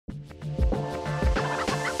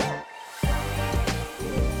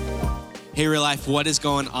Hey, Real Life, what is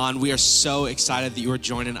going on? We are so excited that you are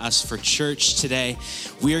joining us for church today.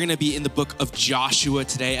 We are going to be in the book of Joshua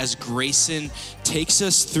today as Grayson takes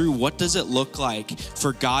us through what does it look like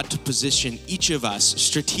for God to position each of us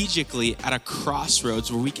strategically at a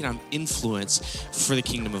crossroads where we can have influence for the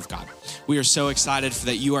kingdom of God. We are so excited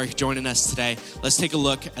that you are joining us today. Let's take a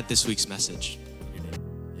look at this week's message.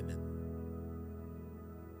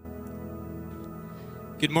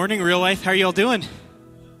 Good morning, Real Life. How are y'all doing?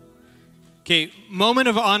 Okay, moment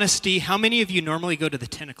of honesty. How many of you normally go to the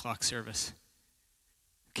 10 o'clock service?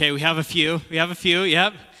 Okay, we have a few,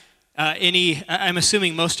 yep. I'm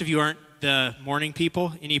assuming most of you aren't the morning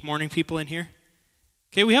people. Any morning people in here?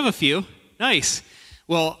 Okay, we have a few. Nice.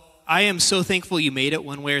 Well, I am so thankful you made it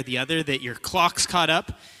one way or the other, that your clock's caught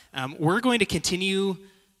up. We're going to continue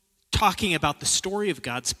talking about the story of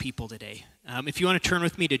God's people today. If you want to turn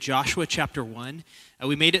with me to Joshua chapter 1,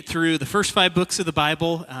 we made it through the first 5 books of the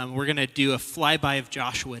Bible. We're going to do a flyby of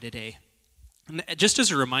Joshua today. And just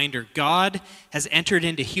as a reminder, God has entered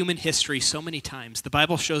into human history so many times. The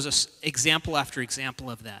Bible shows us example after example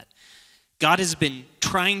of that. God has been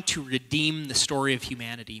trying to redeem the story of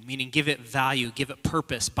humanity, meaning give it value, give it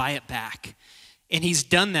purpose, buy it back. And he's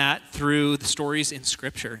done that through the stories in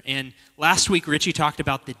Scripture. And last week, Richie talked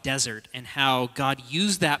about the desert and how God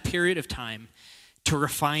used that period of time to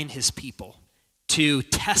refine his people, to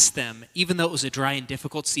test them. Even though it was a dry and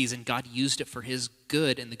difficult season, God used it for his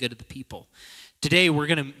good and the good of the people. Today, we're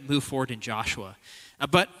going to move forward in Joshua.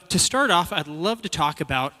 But to start off, I'd love to talk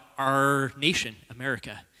about our nation,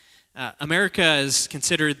 America. America is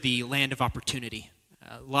considered the land of opportunity.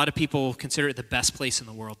 A lot of people consider it the best place in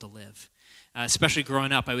the world to live. Especially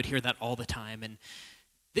growing up, I would hear that all the time. And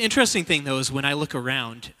the interesting thing, though, is when I look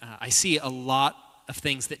around, I see a lot of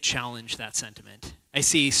things that challenge that sentiment. I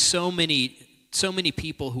see so many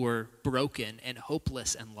people who are broken and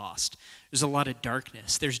hopeless and lost. There's a lot of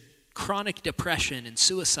darkness. There's chronic depression and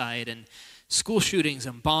suicide and school shootings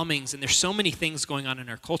and bombings, and there's so many things going on in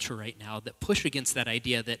our culture right now that push against that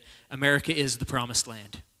idea that America is the promised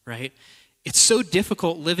land, right? It's so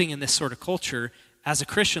difficult living in this sort of culture as a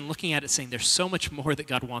Christian, looking at it saying there's so much more that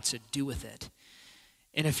God wants to do with it.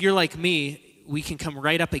 And if you're like me, we can come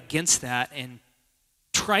right up against that and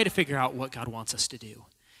try to figure out what God wants us to do.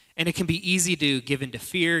 And it can be easy to give into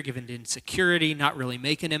fear, give into insecurity, not really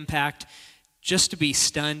make an impact, just to be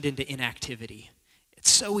stunned into inactivity.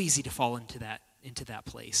 It's so easy to fall into that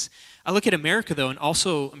place. I look at America, though, and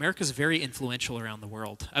also America's very influential around the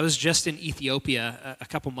world. I was just in Ethiopia a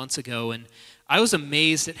couple months ago, and I was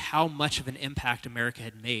amazed at how much of an impact America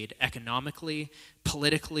had made economically,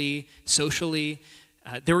 politically, socially.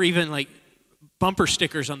 There were even like bumper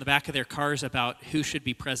stickers on the back of their cars about who should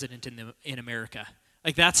be president in America.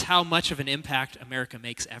 Like, that's how much of an impact America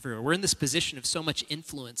makes everywhere. We're in this position of so much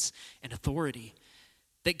influence and authority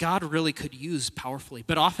that God really could use powerfully.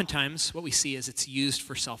 But oftentimes what we see is it's used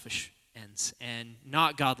for selfish ends and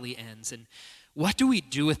not godly ends. And what do we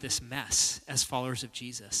do with this mess as followers of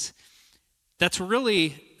Jesus? That's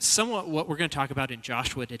really somewhat what we're going to talk about in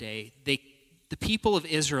Joshua today. The people of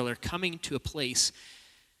Israel are coming to a place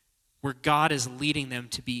where God is leading them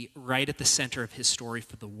to be right at the center of his story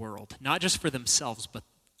for the world. Not just for themselves, but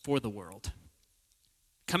for the world.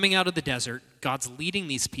 Coming out of the desert, God's leading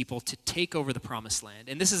these people to take over the promised land.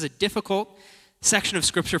 And this is a difficult section of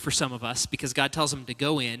Scripture for some of us because God tells them to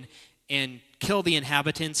go in and kill the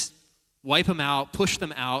inhabitants, wipe them out, push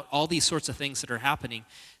them out, all these sorts of things that are happening.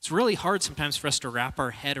 It's really hard sometimes for us to wrap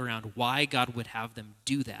our head around why God would have them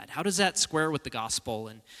do that. How does that square with the gospel?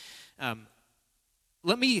 And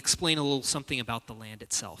let me explain a little something about the land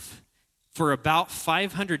itself. For about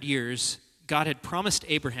 500 years, God had promised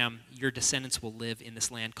Abraham, your descendants will live in this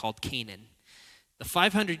land called Canaan. The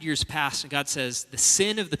 500 years passed, and God says, the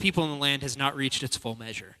sin of the people in the land has not reached its full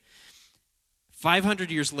measure. 500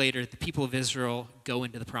 years later, the people of Israel go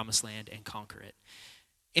into the promised land and conquer it.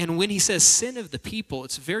 And when he says sin of the people,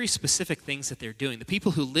 it's very specific things that they're doing. The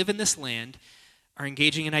people who live in this land are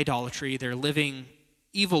engaging in idolatry. They're living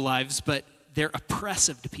evil lives, but they're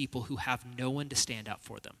oppressive to people who have no one to stand up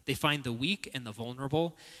for them. They find the weak and the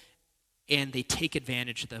vulnerable, and they take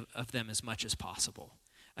advantage of them as much as possible.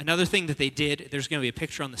 Another thing that they did, there's going to be a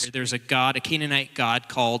picture on this. There's a Canaanite god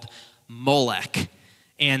called Molech.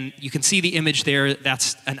 And you can see the image there.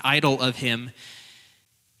 That's an idol of him.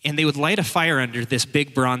 And they would light a fire under this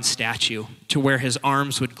big bronze statue to where his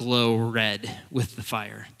arms would glow red with the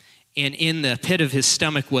fire. And in the pit of his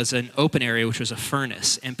stomach was an open area, which was a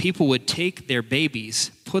furnace. And people would take their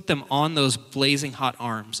babies, put them on those blazing hot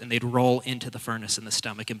arms, and they'd roll into the furnace in the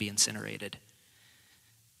stomach and be incinerated.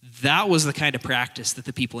 That was the kind of practice that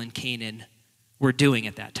the people in Canaan were doing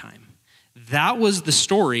at that time. That was the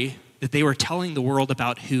story that they were telling the world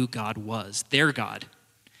about who God was, their God.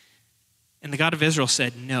 And the God of Israel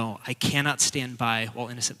said, no, I cannot stand by while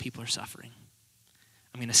innocent people are suffering.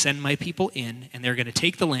 I'm going to send my people in, and they're going to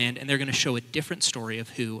take the land, and they're going to show a different story of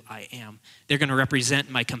who I am. They're going to represent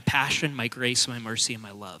my compassion, my grace, my mercy, and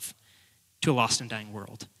my love to a lost and dying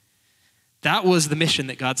world. That was the mission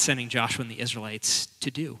that God's sending Joshua and the Israelites to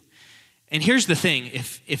do. And here's the thing,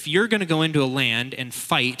 if you're going to go into a land and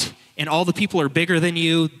fight, and all the people are bigger than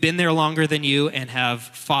you, been there longer than you, and have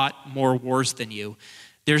fought more wars than you,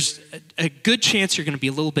 there's a good chance you're going to be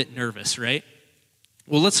a little bit nervous, right?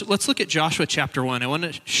 Well, let's look at Joshua chapter 1. I want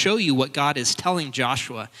to show you what God is telling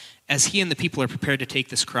Joshua as he and the people are prepared to take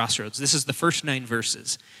this crossroads. This is the first 9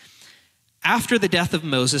 verses. After the death of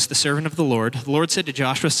Moses, the servant of the Lord said to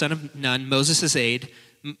Joshua, son of Nun, Moses' aide,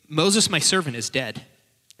 Moses, my servant, is dead.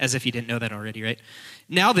 As if you didn't know that already, right?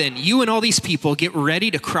 Now then, you and all these people get ready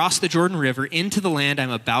to cross the Jordan River into the land I'm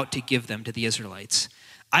about to give them to the Israelites.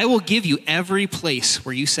 I will give you every place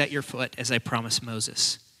where you set your foot, as I promised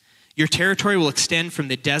Moses. Your territory will extend from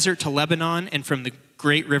the desert to Lebanon and from the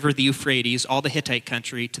great river, the Euphrates, all the Hittite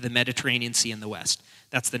country, to the Mediterranean Sea in the west.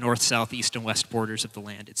 That's the north, south, east, and west borders of the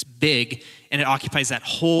land. It's big, and it occupies that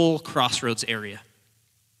whole crossroads area.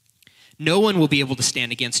 No one will be able to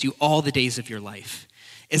stand against you all the days of your life.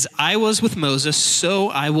 As I was with Moses, so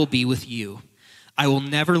I will be with you. I will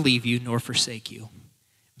never leave you nor forsake you.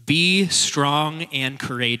 Be strong and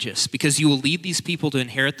courageous, because you will lead these people to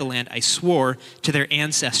inherit the land I swore to their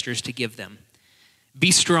ancestors to give them.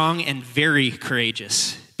 Be strong and very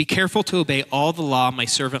courageous. Be careful to obey all the law my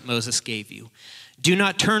servant Moses gave you. Do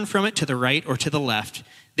not turn from it to the right or to the left,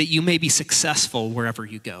 that you may be successful wherever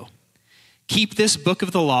you go. Keep this book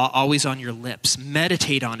of the law always on your lips.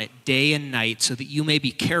 Meditate on it day and night so that you may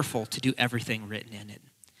be careful to do everything written in it.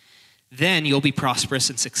 Then you'll be prosperous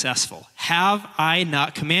and successful. Have I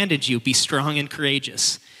not commanded you? Be strong and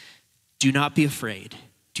courageous. Do not be afraid.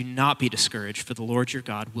 Do not be discouraged, for the Lord your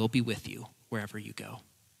God will be with you wherever you go.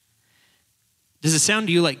 Does it sound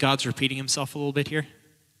to you like God's repeating himself a little bit here?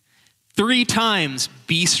 3 times,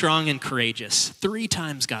 be strong and courageous. 3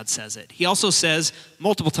 times God says it. He also says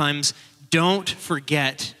multiple times, don't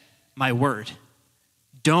forget my word.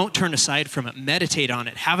 Don't turn aside from it. Meditate on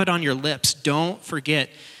it. Have it on your lips. Don't forget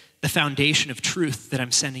the foundation of truth that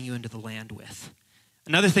I'm sending you into the land with.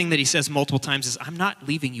 Another thing that he says multiple times is, I'm not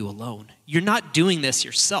leaving you alone. You're not doing this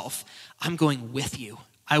yourself. I'm going with you.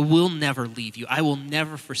 I will never leave you. I will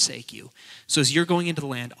never forsake you. So as you're going into the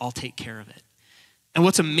land, I'll take care of it. And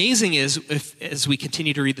what's amazing is, as we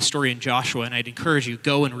continue to read the story in Joshua, and I'd encourage you,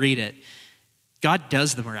 go and read it, God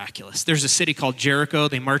does the miraculous. There's a city called Jericho.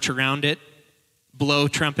 They march around it, blow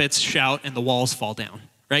trumpets, shout, and the walls fall down,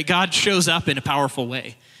 right? God shows up in a powerful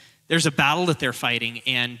way. There's a battle that they're fighting,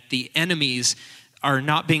 and the enemies are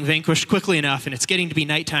not being vanquished quickly enough, and it's getting to be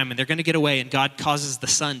nighttime, and they're going to get away, and God causes the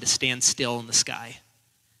sun to stand still in the sky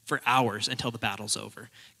for hours until the battle's over.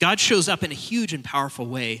 God shows up in a huge and powerful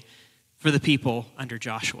way for the people under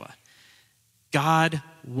Joshua. God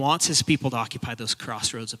wants his people to occupy those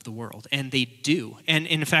crossroads of the world, and they do. And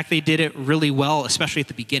in fact, they did it really well, especially at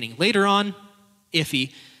the beginning. Later on,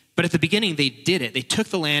 iffy. But at the beginning, they did it. They took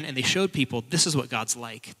the land and they showed people this is what God's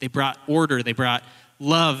like. They brought order, they brought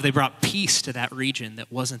love, they brought peace to that region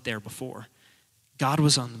that wasn't there before. God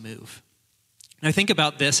was on the move. And I think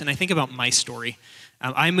about this, and I think about my story.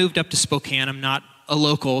 I moved up to Spokane. I'm not a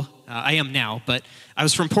local. I am now, but I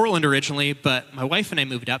was from Portland originally, but my wife and I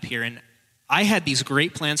moved up here, and I had these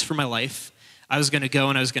great plans for my life. I was going to go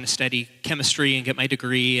and I was going to study chemistry and get my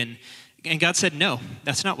degree, and God said, no,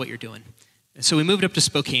 that's not what you're doing. And so we moved up to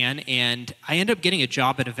Spokane, and I ended up getting a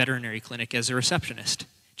job at a veterinary clinic as a receptionist,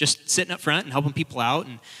 just sitting up front and helping people out,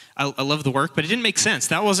 and I love the work, but it didn't make sense.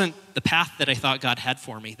 That wasn't the path that I thought God had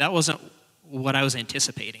for me. That wasn't what I was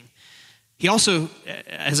anticipating. He also,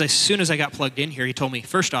 as soon as I got plugged in here, he told me,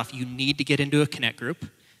 first off, you need to get into a Connect group.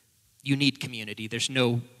 You need community. There's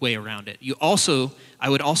no way around it. I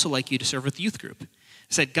would also like you to serve with the youth group. I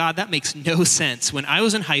said, God, that makes no sense. When I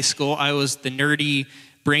was in high school, I was the nerdy,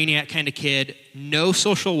 brainiac kind of kid, no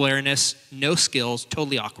social awareness, no skills,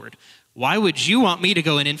 totally awkward. Why would you want me to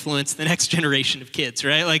go and influence the next generation of kids,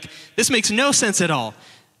 right? Like, this makes no sense at all.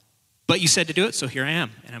 But you said to do it, so here I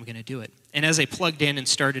am, and I'm going to do it. And as I plugged in and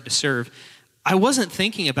started to serve, I wasn't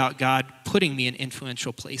thinking about God putting me in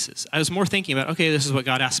influential places. I was more thinking about, okay, this is what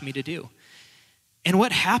God asked me to do. And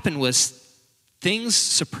what happened was things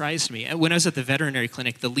surprised me. When I was at the veterinary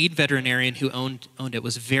clinic, the lead veterinarian who owned it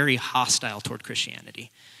was very hostile toward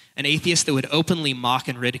Christianity. An atheist that would openly mock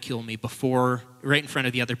and ridicule me right in front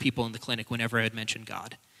of the other people in the clinic whenever I had mentioned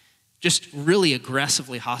God. just really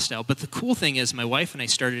aggressively hostile. But the cool thing is my wife and I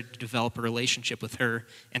started to develop a relationship with her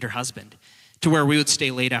and her husband to where we would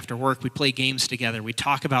stay late after work. We'd play games together. We'd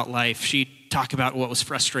talk about life. She'd talk about what was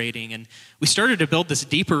frustrating. And we started to build this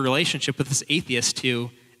deeper relationship with this atheist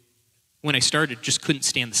who, when I started, just couldn't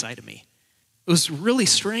stand the sight of me. It was really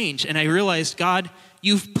strange. And I realized, God,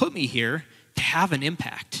 you've put me here to have an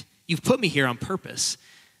impact. You've put me here on purpose.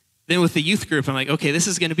 Then with the youth group, I'm like, okay, this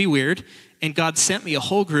is going to be weird. And God sent me a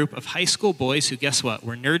whole group of high school boys who, guess what,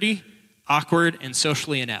 were nerdy, awkward, and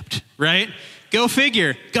socially inept, right? Go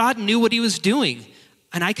figure. God knew what he was doing,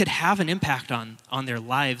 and I could have an impact on their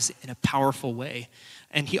lives in a powerful way.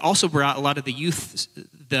 And he also brought a lot of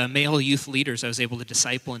the male youth leaders I was able to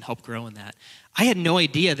disciple and help grow in that. I had no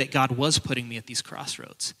idea that God was putting me at these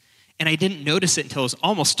crossroads, and I didn't notice it until it was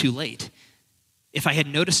almost too late. If I had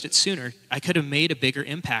noticed it sooner, I could have made a bigger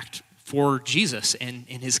impact for Jesus and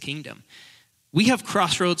in his kingdom. We have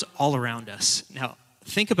crossroads all around us. Now,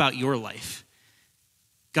 think about your life.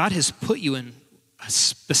 God has put you in a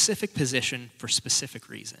specific position for a specific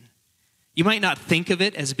reason. You might not think of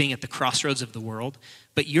it as being at the crossroads of the world,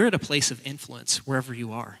 but you're at a place of influence wherever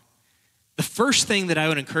you are. The first thing that I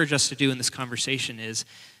would encourage us to do in this conversation is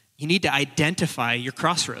you need to identify your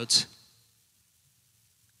crossroads.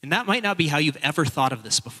 And that might not be how you've ever thought of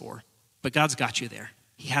this before, but God's got you there.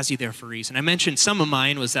 He has you there for a reason. I mentioned some of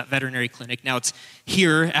mine was that veterinary clinic. Now it's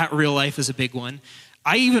here at Real Life is a big one.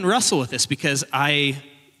 I even wrestle with this because I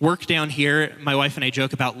work down here. My wife and I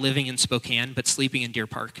joke about living in Spokane, but sleeping in Deer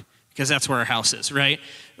Park because that's where our house is, right?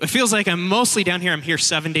 It feels like I'm mostly down here. I'm here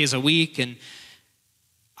 7 days a week, and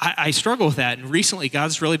I struggle with that. And recently,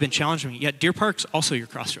 God's really been challenging me. Yet Deer Park's also your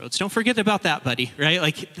crossroads. Don't forget about that, buddy, right?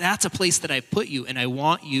 Like, that's a place that I put you, and I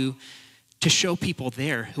want you to show people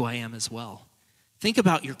there who I am as well. Think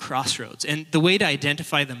about your crossroads. And the way to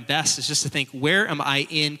identify them best is just to think, where am I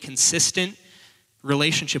in consistent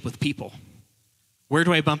relationship with people? Where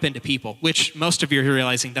do I bump into people? Which most of you are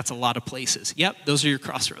realizing that's a lot of places. Yep, those are your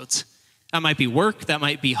crossroads. That might be work, that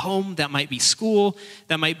might be home, that might be school,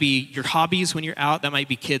 that might be your hobbies when you're out, that might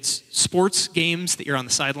be kids' sports games that you're on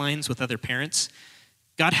the sidelines with other parents.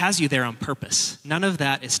 God has you there on purpose. None of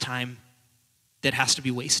that is time that has to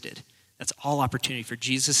be wasted. That's all opportunity for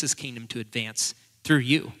Jesus' kingdom to advance through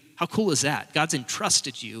you. How cool is that? God's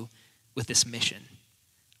entrusted you with this mission.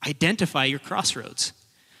 Identify your crossroads.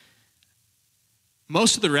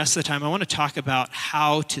 Most of the rest of the time, I want to talk about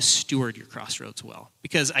how to steward your crossroads well.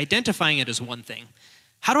 Because identifying it is one thing.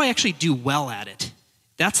 How do I actually do well at it?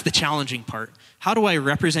 That's the challenging part. How do I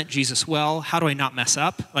represent Jesus well? How do I not mess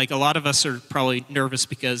up? Like, a lot of us are probably nervous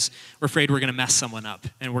because we're afraid we're going to mess someone up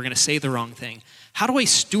and we're going to say the wrong thing. How do I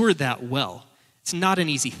steward that well? It's not an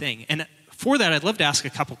easy thing. And for that, I'd love to ask a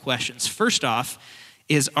couple questions. First off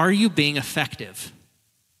is, are you being effective?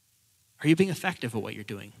 Are you being effective at what you're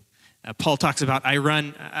doing? Paul talks about,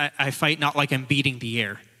 I fight not like I'm beating the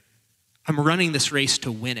air. I'm running this race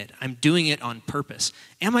to win it. I'm doing it on purpose.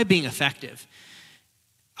 Am I being effective?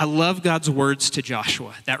 I love God's words to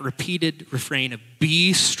Joshua, that repeated refrain of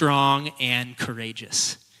be strong and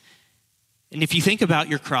courageous. And if you think about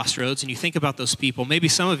your crossroads and you think about those people, maybe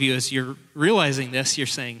some of you, as you're realizing this, you're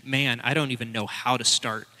saying, man, I don't even know how to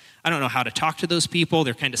start. I don't know how to talk to those people.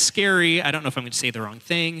 They're kind of scary. I don't know if I'm going to say the wrong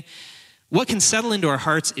thing. What can settle into our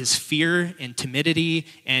hearts is fear and timidity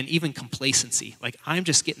and even complacency. Like, I'm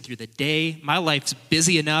just getting through the day. My life's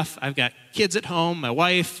busy enough. I've got kids at home, my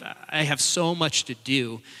wife. I have so much to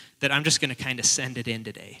do that I'm just going to kind of send it in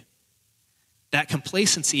today. That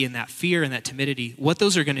complacency and that fear and that timidity, what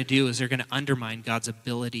those are going to do is they're going to undermine God's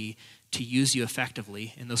ability to use you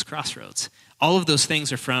effectively in those crossroads. All of those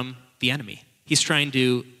things are from the enemy. He's trying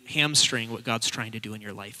to hamstring what God's trying to do in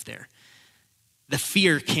your life there. The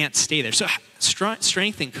fear can't stay there. So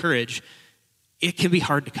strength and courage, it can be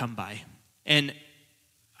hard to come by. And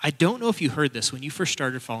I don't know if you heard this when you first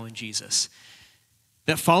started following Jesus,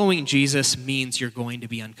 that following Jesus means you're going to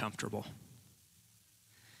be uncomfortable.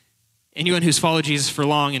 Anyone who's followed Jesus for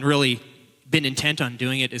long and really been intent on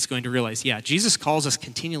doing it is going to realize, yeah, Jesus calls us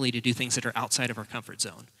continually to do things that are outside of our comfort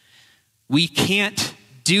zone. We can't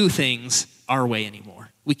do things our way anymore.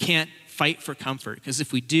 We can't fight for comfort, because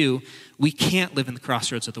if we do, we can't live in the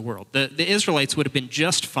crossroads of the world. The Israelites would have been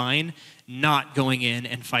just fine not going in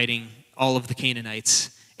and fighting all of the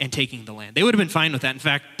Canaanites and taking the land. They would have been fine with that. In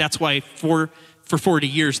fact, that's why for 40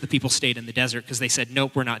 years the people stayed in the desert, because they said,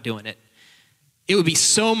 nope, we're not doing it. It would be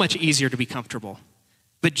so much easier to be comfortable.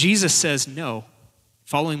 But Jesus says, no,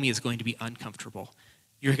 following me is going to be uncomfortable.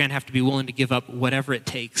 You're going to have to be willing to give up whatever it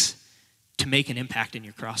takes to make an impact in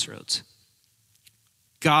your crossroads.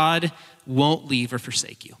 God won't leave or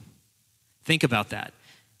forsake you. Think about that.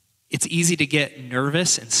 It's easy to get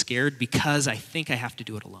nervous and scared because I think I have to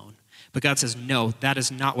do it alone. But God says, no, that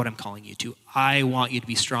is not what I'm calling you to. I want you to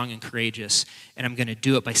be strong and courageous, and I'm going to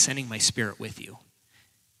do it by sending my Spirit with you.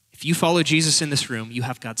 If you follow Jesus in this room, you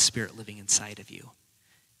have God's Spirit living inside of you.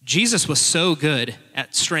 Jesus was so good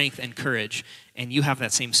at strength and courage, and you have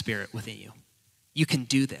that same Spirit within you. You can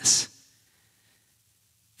do this.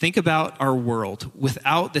 Think about our world.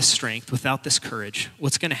 Without this strength, without this courage,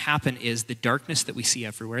 what's going to happen is the darkness that we see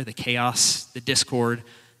everywhere, the chaos, the discord,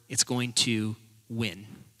 it's going to win.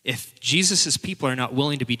 If Jesus' people are not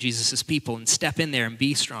willing to be Jesus' people and step in there and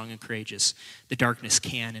be strong and courageous, the darkness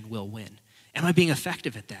can and will win. Am I being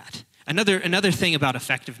effective at that? Another thing about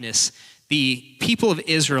effectiveness, the people of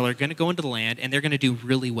Israel are going to go into the land and they're going to do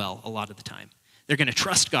really well a lot of the time. They're going to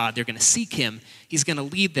trust God. They're going to seek him. He's going to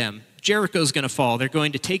lead them. Jericho's going to fall. They're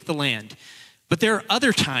going to take the land. But there are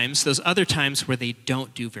other times, those other times where they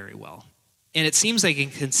don't do very well. And it seems like a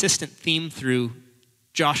consistent theme through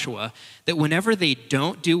Joshua that whenever they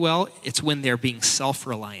don't do well, it's when they're being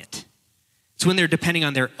self-reliant. It's when they're depending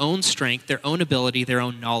on their own strength, their own ability, their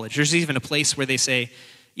own knowledge. There's even a place where they say,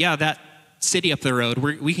 yeah, that city up the road,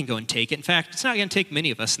 we can go and take it. In fact, it's not going to take many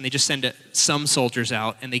of us. And they just send some soldiers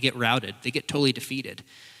out and they get routed. They get totally defeated.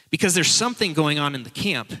 Because there's something going on in the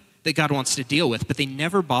camp that God wants to deal with, but they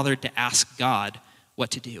never bothered to ask God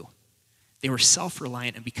what to do. They were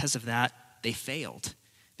self-reliant, and because of that, they failed.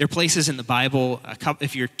 There are places in the Bible,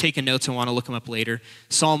 if you're taking notes and want to look them up later,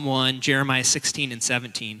 Psalm 1, Jeremiah 16 and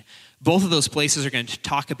 17, both of those places are going to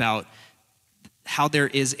talk about how there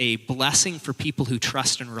is a blessing for people who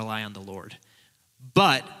trust and rely on the Lord.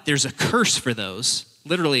 But there's a curse for those,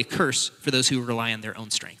 literally a curse for those who rely on their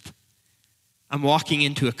own strength. I'm walking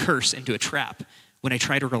into a curse, into a trap, when I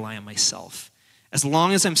try to rely on myself. As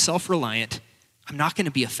long as I'm self-reliant, I'm not going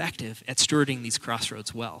to be effective at stewarding these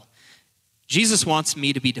crossroads well. Jesus wants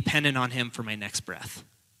me to be dependent on him for my next breath,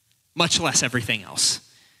 much less everything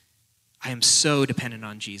else. I am so dependent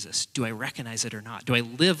on Jesus. Do I recognize it or not? Do I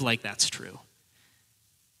live like that's true?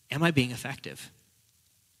 Am I being effective?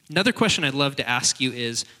 Another question I'd love to ask you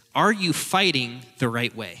is, are you fighting the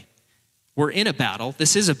right way? We're in a battle.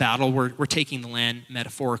 This is a battle. We're taking the land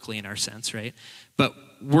metaphorically in our sense, right? But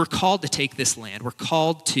we're called to take this land. We're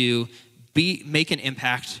called to make an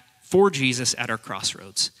impact for Jesus at our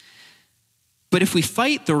crossroads. But if we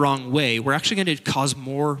fight the wrong way, we're actually going to cause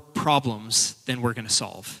more problems than we're going to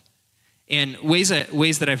solve. And ways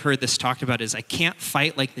that I've heard this talked about is I can't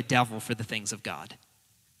fight like the devil for the things of God.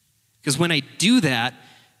 Because when I do that,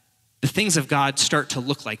 the things of God start to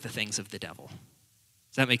look like the things of the devil.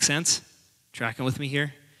 Does that make sense? Tracking with me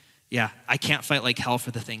here? Yeah, I can't fight like hell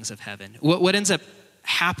for the things of heaven. What ends up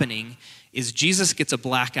happening is Jesus gets a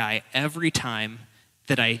black eye every time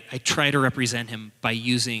that I try to represent him by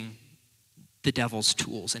using the devil's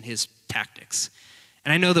tools and his tactics.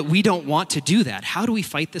 And I know that we don't want to do that. How do we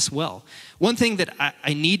fight this well? One thing that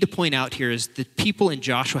I need to point out here is that people in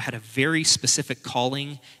Joshua had a very specific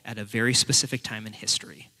calling at a very specific time in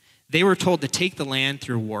history. They were told to take the land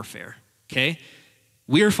through warfare, okay?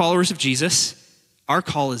 We are followers of Jesus. Our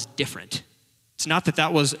call is different. It's not that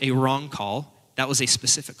that was a wrong call. That was a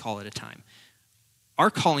specific call at a time. Our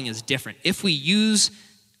calling is different. If we use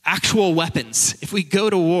actual weapons, if we go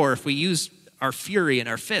to war, if we use our fury and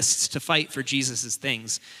our fists to fight for Jesus'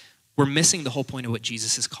 things, we're missing the whole point of what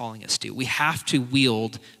Jesus is calling us to. We have to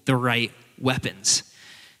wield the right weapons.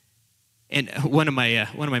 And one of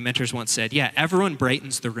my mentors once said, yeah, everyone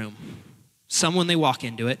brightens the room. Some when they walk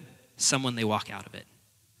into it, some when they walk out of it.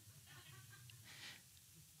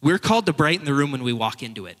 We're called to brighten the room when we walk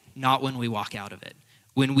into it, not when we walk out of it.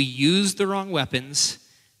 When we use the wrong weapons,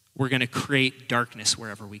 we're going to create darkness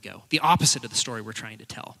wherever we go. The opposite of the story we're trying to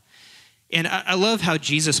tell. And I love how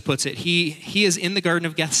Jesus puts it. He is in the Garden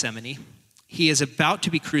of Gethsemane. He is about to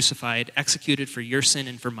be crucified, executed for your sin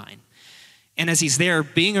and for mine. And as he's there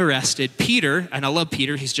being arrested, Peter, and I love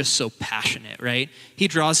Peter, he's just so passionate, right? He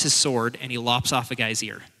draws his sword and he lops off a guy's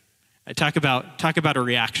ear. I talk about a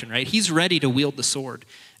reaction, right? He's ready to wield the sword.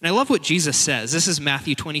 And I love what Jesus says. This is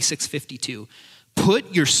Matthew 26:52.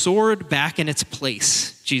 Put your sword back in its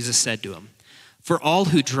place, Jesus said to him. For all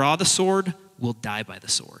who draw the sword will die by the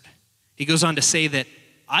sword. He goes on to say that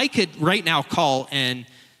I could right now call and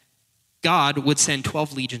God would send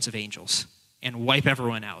 12 legions of angels and wipe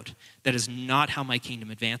everyone out. That is not how my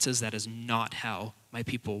kingdom advances. That is not how my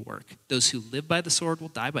people work. Those who live by the sword will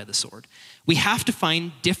die by the sword. We have to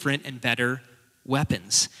find different and better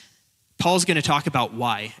weapons. Paul's going to talk about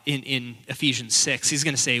why in Ephesians 6. He's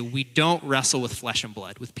going to say, we don't wrestle with flesh and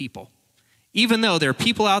blood, with people. Even though there are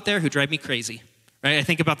people out there who drive me crazy, right? I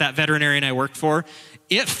think about that veterinarian I worked for.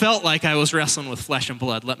 It felt like I was wrestling with flesh and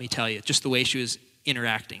blood, let me tell you, just the way she was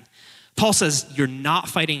interacting. Paul says you're not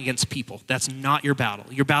fighting against people. That's not your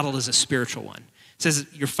battle. Your battle is a spiritual one. It says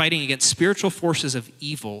you're fighting against spiritual forces of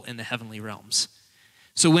evil in the heavenly realms.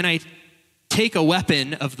 So when I take a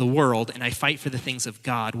weapon of the world and I fight for the things of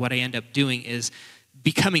God, what I end up doing is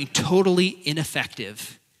becoming totally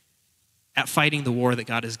ineffective at fighting the war that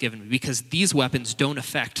God has given me, because these weapons don't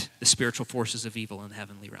affect the spiritual forces of evil in the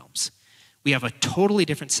heavenly realms. We have a totally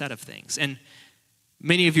different set of things. And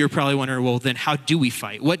many of you are probably wondering, well, then how do we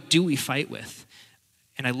fight? What do we fight with?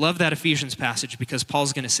 And I love that Ephesians passage because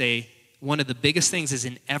Paul's going to say one of the biggest things is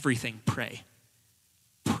in everything, pray.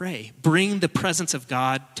 Pray. Bring the presence of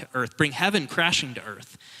God to earth. Bring heaven crashing to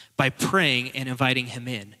earth by praying and inviting him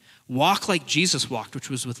in. Walk like Jesus walked, which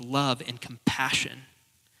was with love and compassion.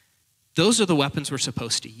 Those are the weapons we're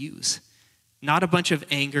supposed to use. Not a bunch of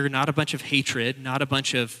anger, not a bunch of hatred, not a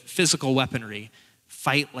bunch of physical weaponry.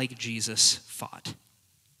 Fight like Jesus fought.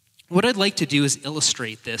 What I'd like to do is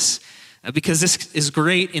illustrate this because this is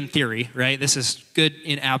great in theory, right? This is good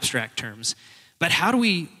in abstract terms. But how do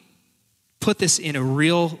we put this in a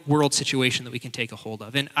real world situation that we can take a hold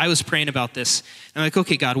of? And I was praying about this. And I'm like,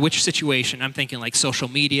 okay, God, which situation? I'm thinking like social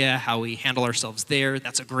media, how we handle ourselves there.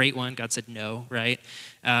 That's a great one. God said no, right?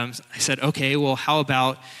 I said, okay, well, how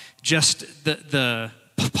about just the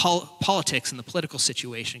politics and the political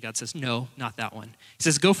situation? God says, no, not that one. He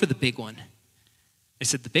says, go for the big one. I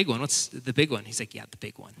said, the big one? What's the big one? He's like, yeah, the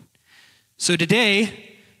big one. So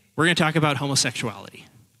today, we're going to talk about homosexuality.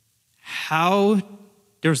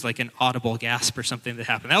 There was like an audible gasp or something that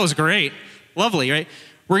happened. That was great. Lovely, right?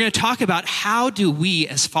 We're going to talk about how do we,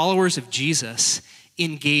 as followers of Jesus,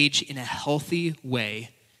 engage in a healthy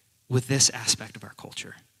way with this aspect of our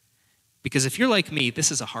culture. Because if you're like me,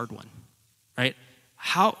 this is a hard one, right?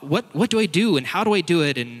 What do I do and how do I do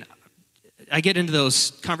it? And I get into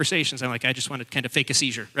those conversations. I'm like, I just want to kind of fake a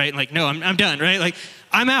seizure, right? Like, no, I'm done, right? Like,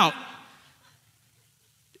 I'm out.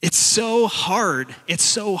 It's so hard. It's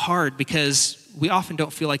so hard because we often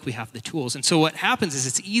don't feel like we have the tools. And so what happens is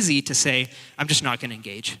it's easy to say, I'm just not going to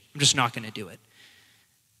engage. I'm just not going to do it.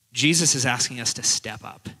 Jesus is asking us to step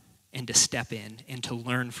up and to step in and to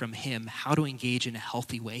learn from him how to engage in a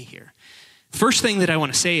healthy way here. First thing that I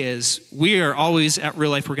want to say is we are always at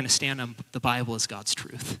Real Life, we're going to stand on the Bible as God's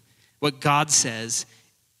truth. What God says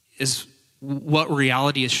is what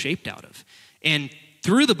reality is shaped out of. And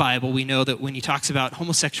through the Bible, we know that when he talks about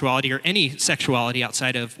homosexuality or any sexuality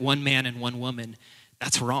outside of one man and one woman,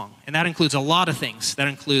 that's wrong. And that includes a lot of things. That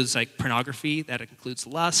includes like pornography, that includes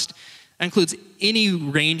lust, that includes any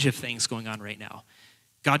range of things going on right now.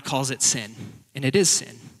 God calls it sin, and it is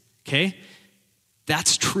sin, okay?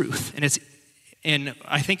 That's truth. And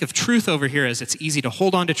I think of truth over here as it's easy to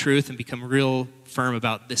hold on to truth and become real firm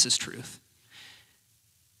about this is truth.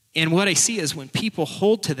 And what I see is when people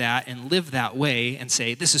hold to that and live that way and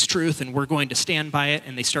say, this is truth and we're going to stand by it,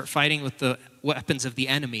 and they start fighting with the weapons of the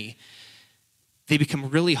enemy, they become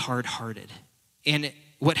really hard-hearted. And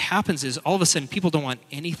what happens is all of a sudden people don't want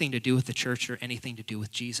anything to do with the church or anything to do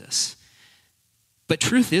with Jesus. But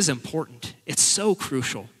truth is important. It's so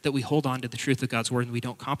crucial that we hold on to the truth of God's word and we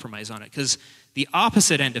don't compromise on it, because the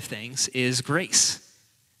opposite end of things is grace.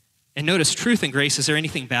 And notice, truth and grace, is there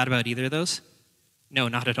anything bad about either of those? No,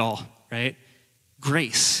 not at all, right?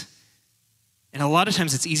 Grace. And a lot of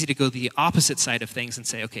times it's easy to go the opposite side of things and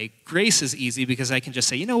say, okay, grace is easy because I can just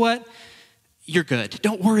say, you know what? You're good.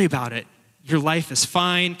 Don't worry about it. Your life is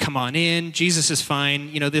fine. Come on in. Jesus is fine.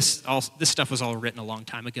 You know, this stuff was all written a long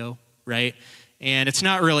time ago, right? And it's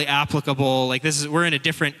not really applicable. Like we're in a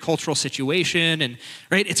different cultural situation, and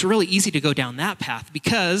right? It's really easy to go down that path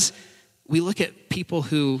because we look at people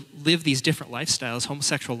who live these different lifestyles,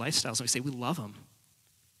 homosexual lifestyles, and we say we love them.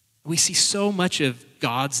 We see so much of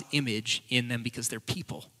God's image in them because they're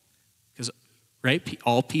people. Because, right,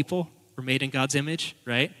 all people were made in God's image,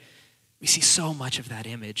 right? We see so much of that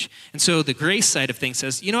image. And so the grace side of things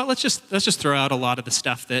says, you know what, let's just throw out a lot of the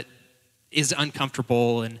stuff that is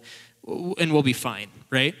uncomfortable and we'll be fine,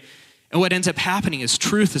 right? And what ends up happening is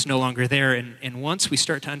truth is no longer there. And once we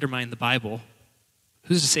start to undermine the Bible,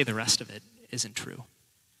 who's to say the rest of it isn't true?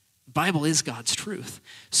 The Bible is God's truth.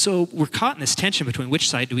 So we're caught in this tension between which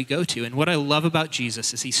side do we go to. And what I love about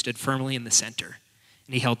Jesus is he stood firmly in the center.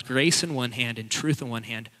 And he held grace in one hand and truth in one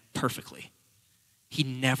hand perfectly. He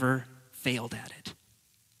never failed at it.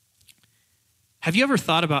 Have you ever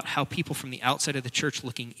thought about how people from the outside of the church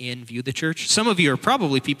looking in view the church? Some of you are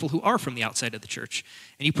probably people who are from the outside of the church,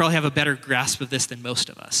 and you probably have a better grasp of this than most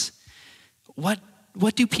of us. What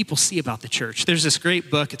what do people see about the church? There's this great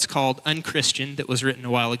book, it's called Unchristian, that was written a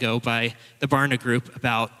while ago by the Barna Group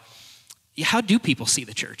about how do people see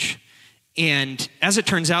the church? And as it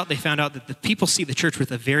turns out, they found out that the people see the church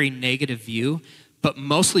with a very negative view, but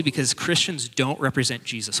mostly because Christians don't represent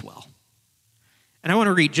Jesus well. And I want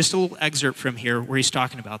to read just a little excerpt from here where he's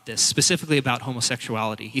talking about this, specifically about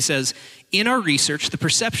homosexuality. He says, in our research, the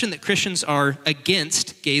perception that Christians are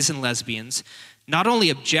against gays and lesbians, not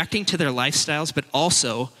only objecting to their lifestyles, but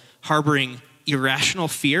also harboring irrational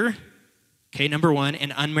fear, okay, number one,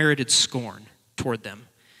 and unmerited scorn toward them,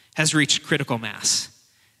 has reached critical mass.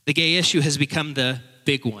 The gay issue has become the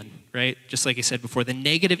big one, right? Just like I said before, the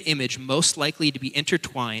negative image most likely to be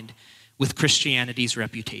intertwined with Christianity's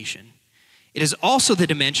reputation. It is also the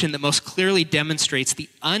dimension that most clearly demonstrates the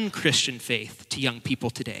unchristian faith to young people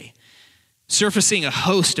today, surfacing a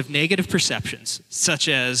host of negative perceptions, such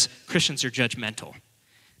as Christians are judgmental,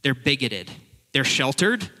 they're bigoted, they're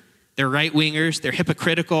sheltered, they're right-wingers, they're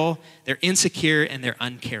hypocritical, they're insecure, and they're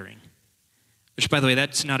uncaring. Which, by the way,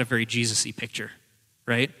 that's not a very Jesus-y picture,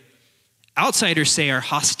 right? Outsiders say our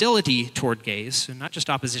hostility toward gays, so not just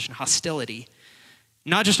opposition, hostility,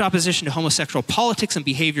 not just opposition to homosexual politics and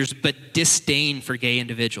behaviors, but disdain for gay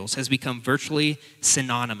individuals has become virtually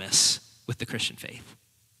synonymous with the Christian faith.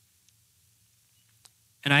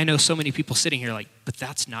 And I know so many people sitting here like, but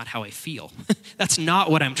that's not how I feel. That's not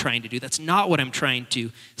what I'm trying to do. That's not what I'm trying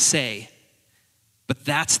to say. But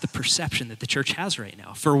that's the perception that the church has right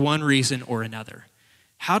now for one reason or another.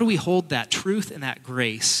 How do we hold that truth and that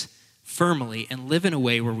grace firmly and live in a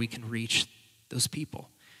way where we can reach those people?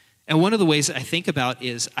 And one of the ways I think about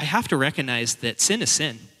is I have to recognize that sin is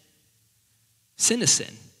sin. Sin is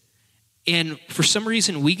sin. And for some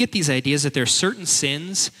reason, we get these ideas that there are certain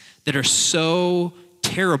sins that are so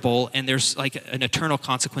terrible and there's like an eternal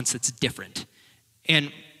consequence that's different.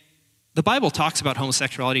 And the Bible talks about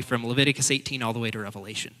homosexuality from Leviticus 18 all the way to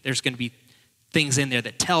Revelation. There's going to be things in there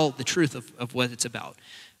that tell the truth of what it's about.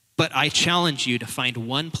 But I challenge you to find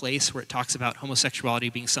one place where it talks about homosexuality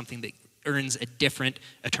being something that earns a different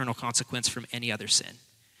eternal consequence from any other sin.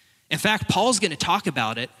 In fact, Paul's going to talk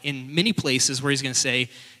about it in many places where he's going to say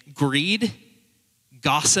greed,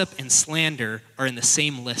 gossip, and slander are in the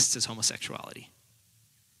same lists as homosexuality.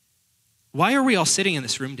 Why are we all sitting in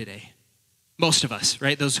this room today? Most of us,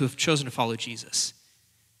 right? Those who have chosen to follow Jesus.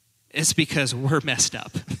 It's because we're messed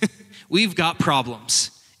up. We've got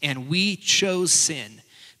problems, and we chose sin.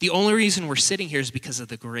 The only reason we're sitting here is because of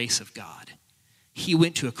the grace of God. He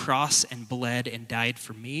went to a cross and bled and died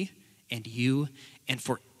for me and you and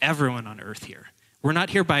for everyone on earth here. We're not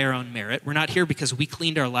here by our own merit. We're not here because we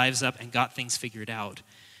cleaned our lives up and got things figured out.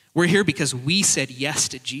 We're here because we said yes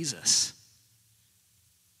to Jesus,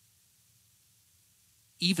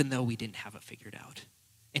 even though we didn't have it figured out.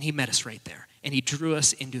 And he met us right there, and he drew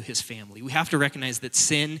us into his family. We have to recognize that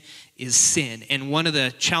sin is sin. And one of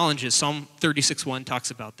the challenges, Psalm 36:1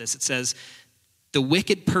 talks about this. It says, the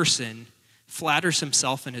wicked person flatters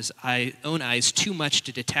himself in his own eyes too much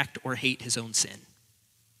to detect or hate his own sin.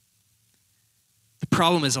 The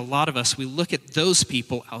problem is a lot of us, we look at those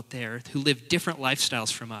people out there who live different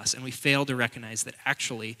lifestyles from us, and we fail to recognize that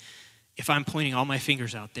actually, if I'm pointing all my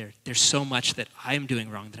fingers out there, there's so much that I'm doing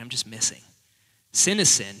wrong that I'm just missing. Sin is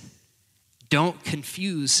sin. Don't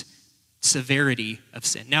confuse severity of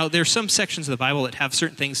sin. Now, there are some sections of the Bible that have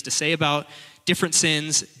certain things to say about different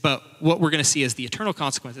sins, but what we're going to see is the eternal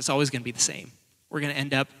consequence. It's always going to be the same. We're going to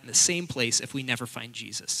end up in the same place if we never find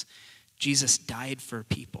Jesus. Jesus died for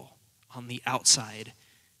people on the outside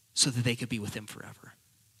so that they could be with him forever.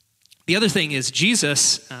 The other thing is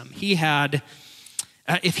Jesus,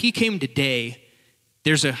 if he came today,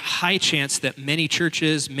 there's a high chance that many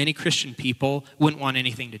churches, many Christian people wouldn't want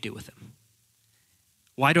anything to do with him.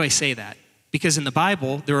 Why do I say that? Because in the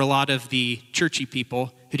Bible, there were a lot of the churchy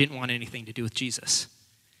people who didn't want anything to do with Jesus.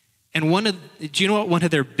 And do you know what one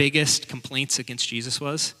of their biggest complaints against Jesus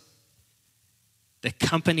was? The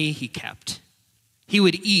company he kept. He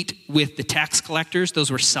would eat with the tax collectors.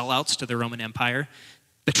 Those were sellouts to the Roman Empire,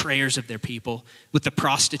 betrayers of their people, with the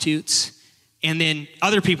prostitutes. And then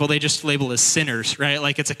other people they just label as sinners, right?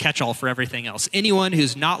 Like it's a catch-all for everything else. Anyone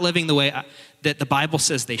who's not living the way that the Bible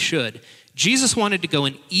says they should. Jesus wanted to go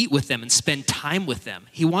and eat with them and spend time with them.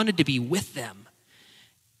 He wanted to be with them.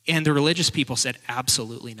 And the religious people said,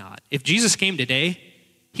 absolutely not. If Jesus came today,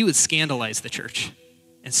 he would scandalize the church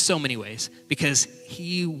in so many ways because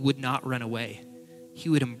he would not run away. He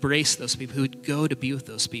would embrace those people. He would go to be with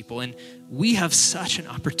those people. And we have such an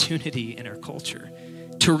opportunity in our culture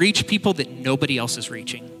to reach people that nobody else is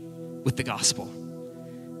reaching with the gospel.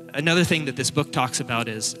 Another thing that this book talks about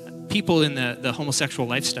is people in the homosexual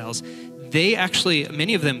lifestyles, they actually,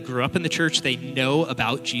 many of them grew up in the church, they know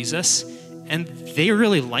about Jesus, and they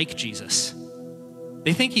really like Jesus.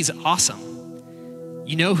 They think he's awesome.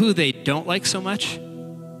 You know who they don't like so much?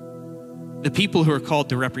 The people who are called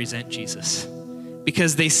to represent Jesus.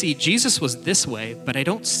 Because they see Jesus was this way, but I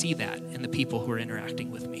don't see that in the people who are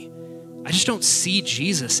interacting with me. I just don't see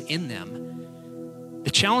Jesus in them.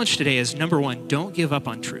 The challenge today is, number one, don't give up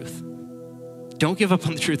on truth. Don't give up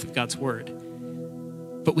on the truth of God's word.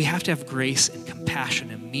 But we have to have grace and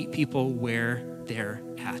compassion and meet people where they're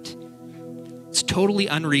at. It's totally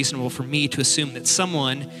unreasonable for me to assume that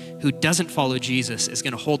someone who doesn't follow Jesus is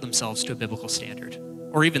going to hold themselves to a biblical standard,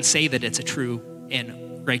 or even say that it's a true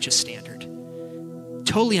and righteous standard.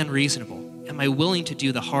 Totally unreasonable. Am I willing to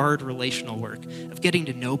do the hard relational work of getting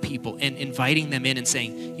to know people and inviting them in and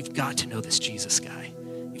saying, you've got to know this Jesus guy.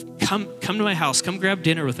 Come to my house, come grab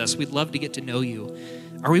dinner with us. We'd love to get to know you.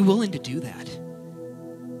 Are we willing to do that?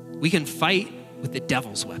 We can fight with the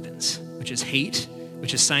devil's weapons, which is hate,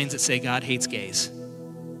 which is signs that say God hates gays,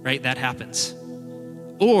 right? That happens.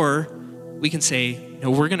 Or we can say, no,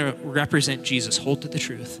 we're going to represent Jesus, hold to the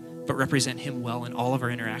truth, but represent him well in all of our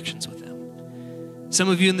interactions with him. Some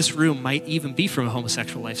of you in this room might even be from a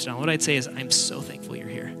homosexual lifestyle. What I'd say is, I'm so thankful you're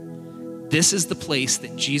here. This is the place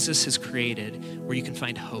that Jesus has created where you can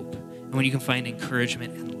find hope and when you can find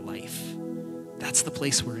encouragement and life. That's the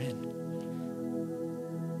place we're in.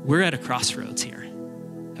 We're at a crossroads here,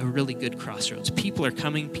 a really good crossroads. People are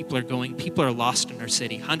coming, people are going, people are lost in our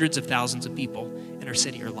city. Hundreds of thousands of people in our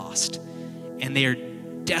city are lost, and they are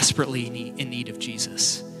desperately in need of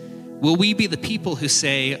Jesus. Will we be the people who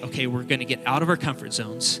say, okay, we're going to get out of our comfort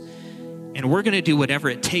zones, and we're going to do whatever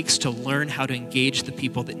it takes to learn how to engage the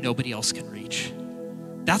people that nobody else can reach?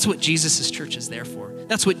 That's what Jesus' church is there for.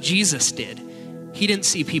 That's what Jesus did. He didn't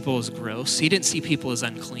see people as gross. He didn't see people as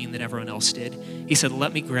unclean that everyone else did. He said,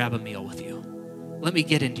 let me grab a meal with you. Let me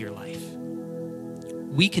get into your life.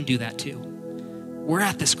 We can do that too. We're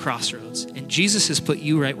at this crossroads, and Jesus has put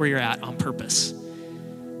you right where you're at on purpose,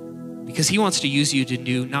 because he wants to use you to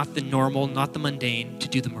do not the normal, not the mundane, to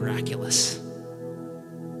do the miraculous.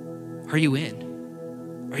 Are you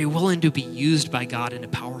in? Are you willing to be used by God in a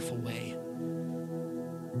powerful way?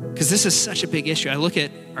 Because this is such a big issue. I look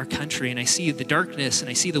at our country and I see the darkness and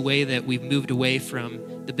I see the way that we've moved away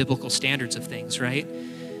from the biblical standards of things, right?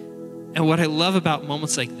 And what I love about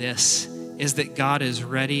moments like this is that God is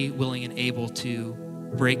ready, willing, and able to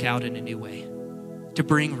break out in a new way, to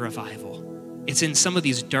bring revival. It's in some of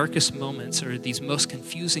these darkest moments or these most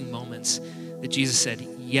confusing moments that Jesus said,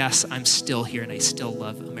 yes, I'm still here and I still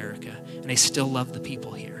love America and I still love the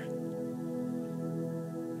people here.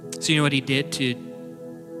 So you know what he did to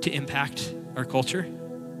impact our culture?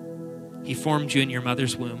 He formed you in your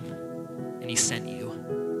mother's womb and he sent you,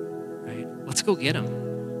 right? Let's go get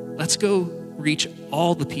him. Let's go reach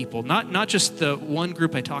all the people, not just the one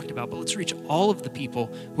group I talked about, but let's reach all of the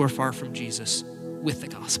people who are far from Jesus with the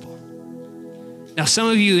gospel. Now, some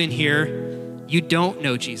of you in here, you don't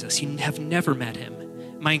know Jesus. You have never met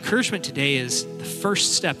him. My encouragement today is the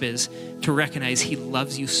first step is to recognize he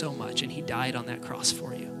loves you so much and he died on that cross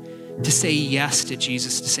for you. To say yes to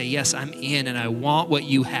Jesus, to say, yes, I'm in and I want what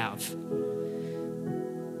you have.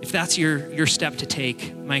 If that's your step to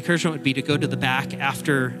take, my encouragement would be to go to the back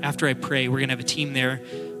after I pray. We're going to have a team there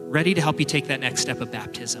ready to help you take that next step of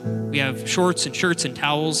baptism. We have shorts and shirts and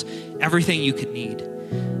towels, everything you could need.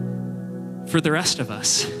 For the rest of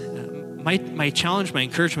us, my challenge, my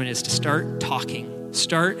encouragement is to start talking,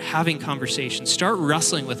 start having conversations, start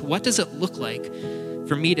wrestling with what does it look like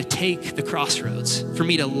for me to take the crossroads, for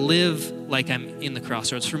me to live like I'm in the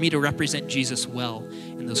crossroads, for me to represent Jesus well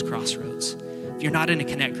in those crossroads. If you're not in a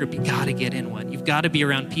Connect group, you gotta get in one. You've gotta be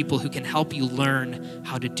around people who can help you learn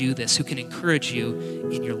how to do this, who can encourage you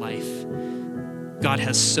in your life. God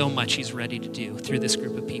has so much he's ready to do through this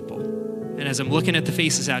group of people. And as I'm looking at the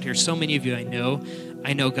faces out here, so many of you I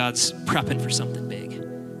know God's prepping for something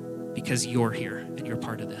big because you're here and you're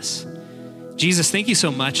part of this. Jesus, thank you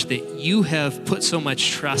so much that you have put so much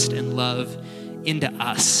trust and love into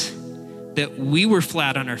us, that we were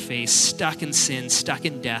flat on our face, stuck in sin, stuck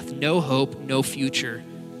in death, no hope, no future.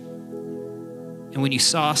 And when you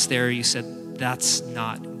saw us there, you said, that's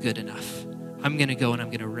not good enough. I'm going to go and I'm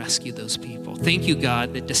going to rescue those people. Thank you,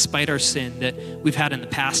 God, that despite our sin that we've had in the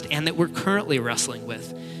past and that we're currently wrestling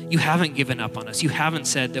with, you haven't given up on us. You haven't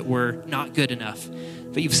said that we're not good enough,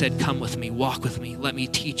 but you've said, come with me, walk with me, let me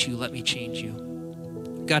teach you, let me change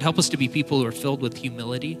you. God, help us to be people who are filled with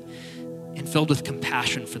humility and filled with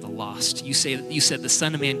compassion for the lost. You said the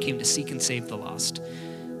Son of Man came to seek and save the lost.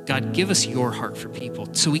 God, give us your heart for people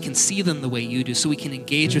so we can see them the way you do, so we can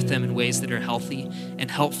engage with them in ways that are healthy and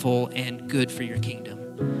helpful and good for your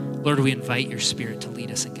kingdom. Lord, we invite your Spirit to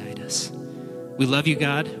lead us and guide us. We love you,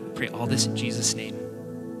 God. We pray all this in Jesus' name.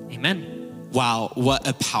 Amen. Wow, what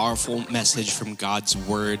a powerful message from God's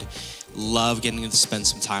word. Love getting to spend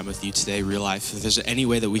some time with you today, Real Life. If there's any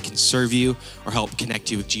way that we can serve you or help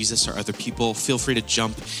connect you with Jesus or other people, feel free to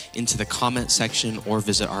jump into the comment section or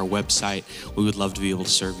visit our website. We would love to be able to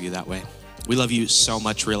serve you that way. We love you so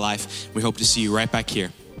much, Real Life. We hope to see you right back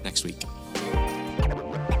here next week.